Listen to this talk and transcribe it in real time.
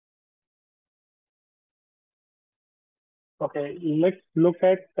Okay, let's look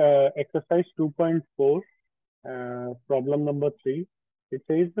at exercise 2.4, problem number 3. It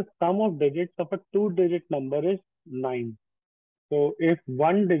says the sum of digits of a two-digit number is 9. So if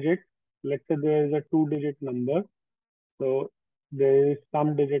one digit, let's say there is a two-digit number, so there is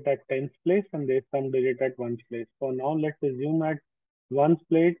some digit at tens place and there is some digit at ones place. So now let's assume at ones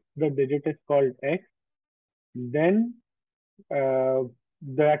place the digit is called x, then the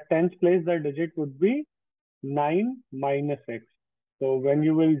at tens place the digit would be 9 minus x. So when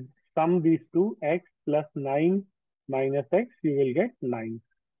you will sum these two, x plus 9 minus x, you will get 9.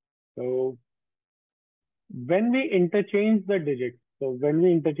 So when we interchange the digits, so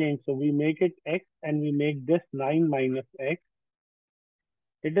we make it x and we make this 9 minus x,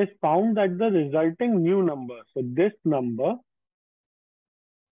 it is found that the resulting new number, so this number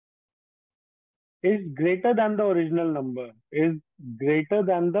is greater than the original number, is greater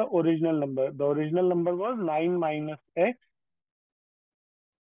than the original number. The original number was 9 minus x,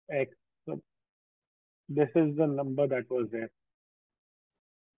 x. So this is the number that was there.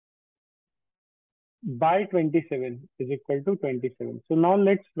 By 27 is equal to 27. So now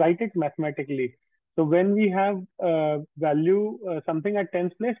let's write it mathematically. So when we have value something at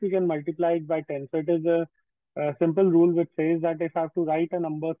tens place, we can multiply it by 10. So it is a simple rule which says that if I have to write a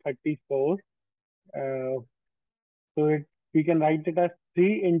number 34, so we can write it as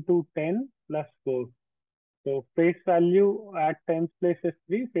 3 into 10 plus 4. So face value at tens place is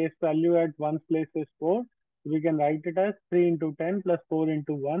 3, face value at ones place is 4. So we can write it as 3 into 10 plus 4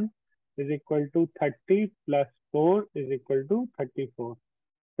 into 1 is equal to 30 plus 4 is equal to 34.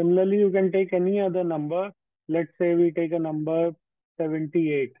 Similarly, you can take any other number. Let's say we take a number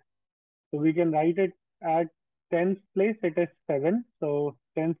 78. So we can write it at tens place, it is 7. So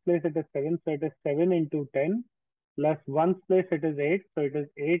tens place, it is 7. So it is 7 into 10 plus ones place, it is 8. So it is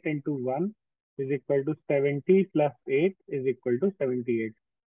 8 into 1 is equal to 70 plus 8 is equal to 78.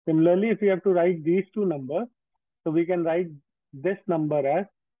 Similarly, if we have to write these two numbers, so we can write this number as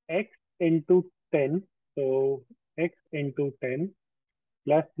x into 10. So x into 10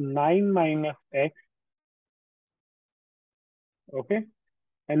 plus 9 minus x. Okay.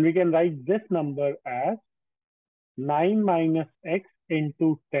 And we can write this number as 9 minus x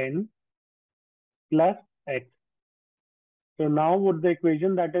into 10 plus x. So now what the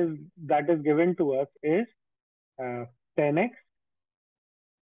equation that is given to us is 10x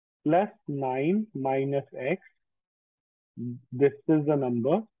plus 9 minus x. This is the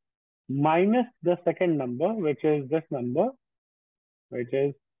number minus the second number, which is this number, which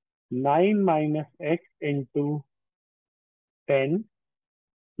is 9 minus x into 10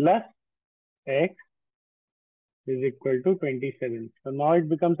 plus x is equal to 27. So now it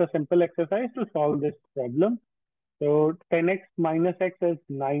becomes a simple exercise to solve this problem. So 10x minus x is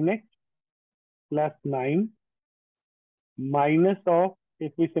 9x plus 9 minus of,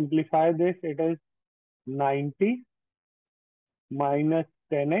 if we simplify this, it is 90 minus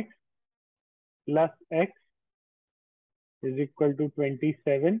 10x plus x is equal to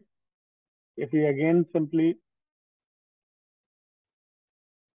 27. If we again simplify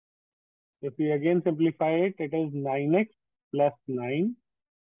it, it is 9x plus 9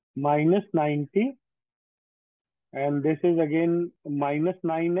 minus 90, and this is again minus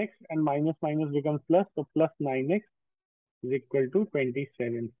 9x, and minus minus becomes plus, so plus 9x is equal to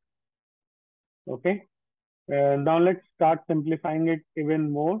 27. Okay. Now let's start simplifying it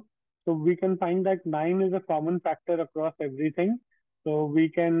even more. So we can find that 9 is a common factor across everything. So we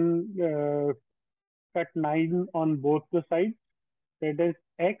can cut 9 on both the sides. That is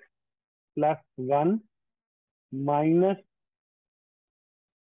x plus 1 minus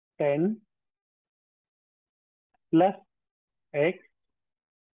 10 plus x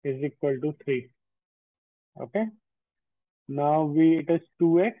is equal to 3. Okay. Now it is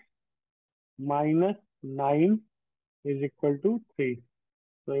 2x minus 9 is equal to 3.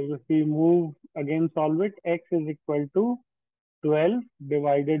 So if we move again, solve it, x is equal to 12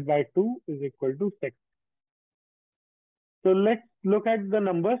 divided by 2 is equal to 6. So let's look at the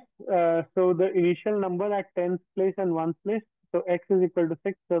numbers. So the initial number at tens place and ones place. So x is equal to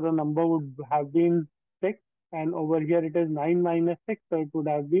 6. So the number would have been 6. And over here it is 9 minus 6. So it would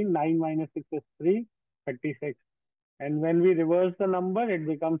have been 9 minus 6 is 3, 36. And when we reverse the number, it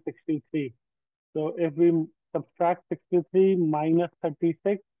becomes 63. So if we subtract 63 minus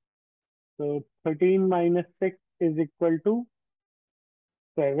 36, so 13 minus 6 is equal to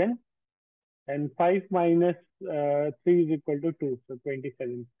 7. And 5 minus 3 is equal to 2, so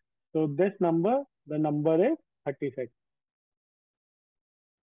 27. So this number, the number is 36.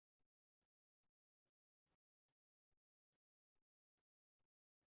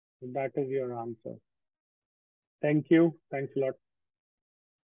 So that is your answer. Thank you. Thanks a lot.